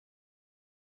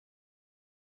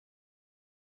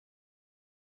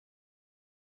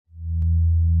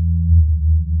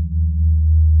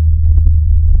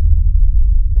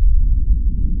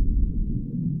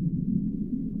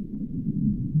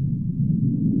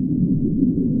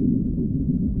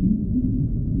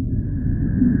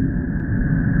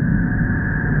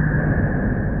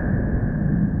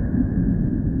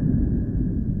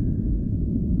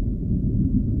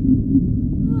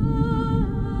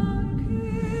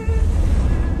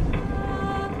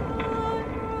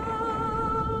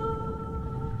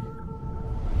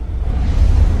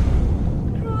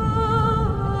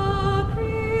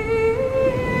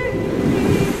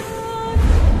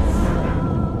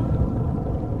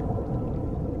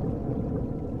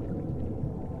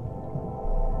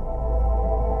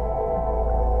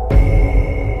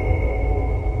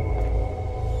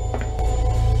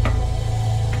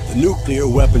nuclear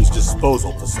weapons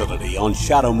disposal facility on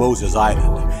Shadow Moses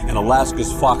Island in Alaska's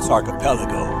Fox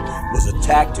Archipelago was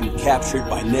attacked and captured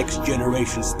by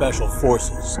next-generation special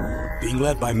forces, being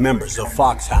led by members of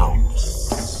Foxhound.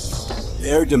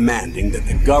 They're demanding that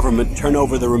the government turn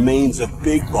over the remains of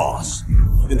Big Boss,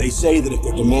 and they say that if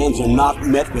their demands are not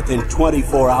met within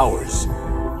 24 hours,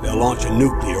 they'll launch a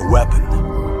nuclear weapon.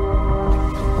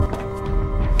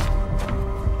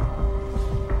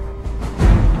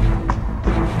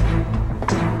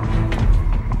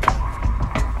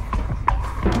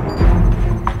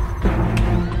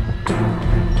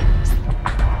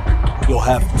 You'll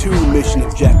have two mission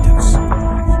objectives.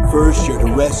 First, you're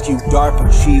to rescue DARPA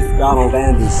Chief Donald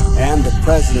Anders and the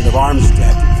President of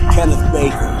Armstead, Kenneth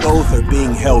Baker. Both are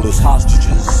being held as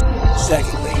hostages.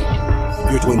 Secondly,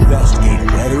 you're to investigate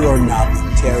whether or not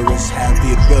the terrorists have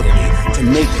the ability to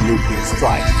make a nuclear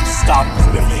strike. Stop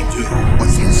them if they do.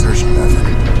 What's the insertion method?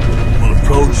 We'll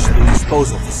approach the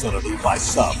disposal facility by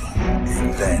sub.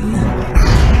 And then?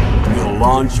 We'll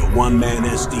launch a one-man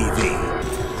SDV.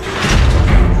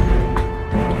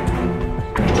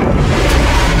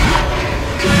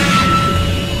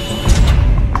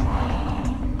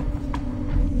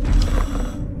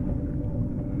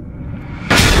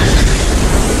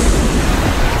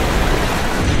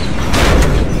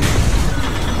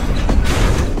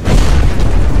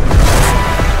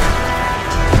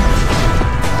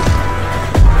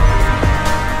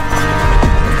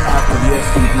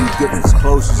 Get as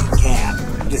close as you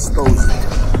can. Dispose of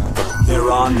them.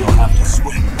 Thereon, you'll have to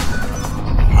swim.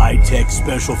 High-tech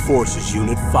Special Forces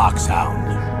Unit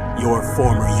Foxhound. Your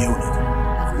former unit.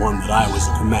 The one that I was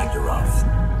commander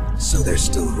of. So they're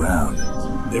still around.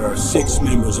 There are 6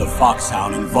 members of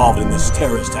Foxhound involved in this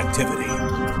terrorist activity.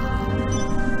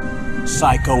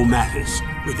 Psycho Mattis,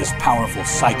 with his powerful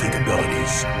psychic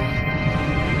abilities.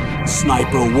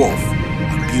 Sniper Wolf,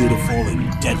 a beautiful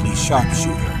and deadly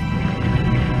sharpshooter.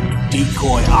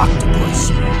 Decoy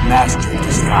Octopus, master of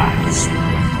disguise.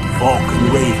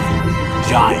 Vulcan Raven,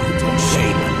 giant and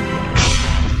shaman.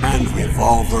 And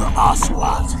Revolver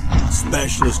Ocelot,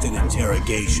 specialist in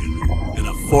interrogation and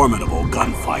a formidable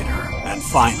gunfighter. And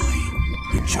finally,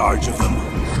 in charge of them,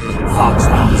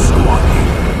 Foxhound Squad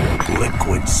leader,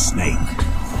 Liquid Snake.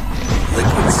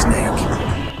 Liquid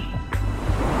Snake?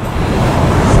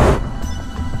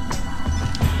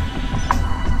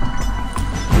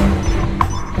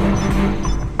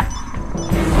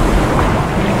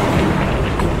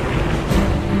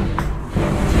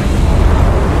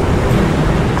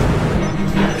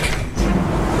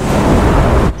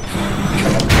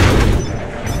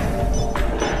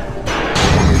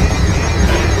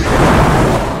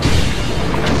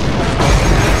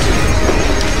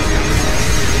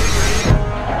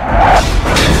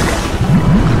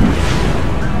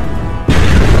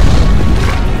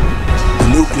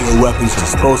 Weapons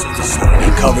disposal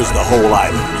facility covers the whole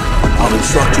island. I'll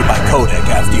instruct you by codec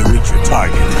after you reach your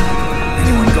target.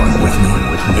 Anyone going with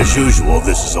me? As usual,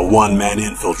 this is a one-man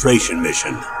infiltration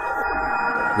mission.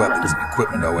 Weapons and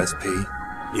equipment OSP?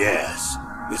 Yes.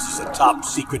 This is a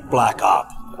top-secret black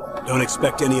op. Don't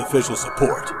expect any official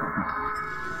support.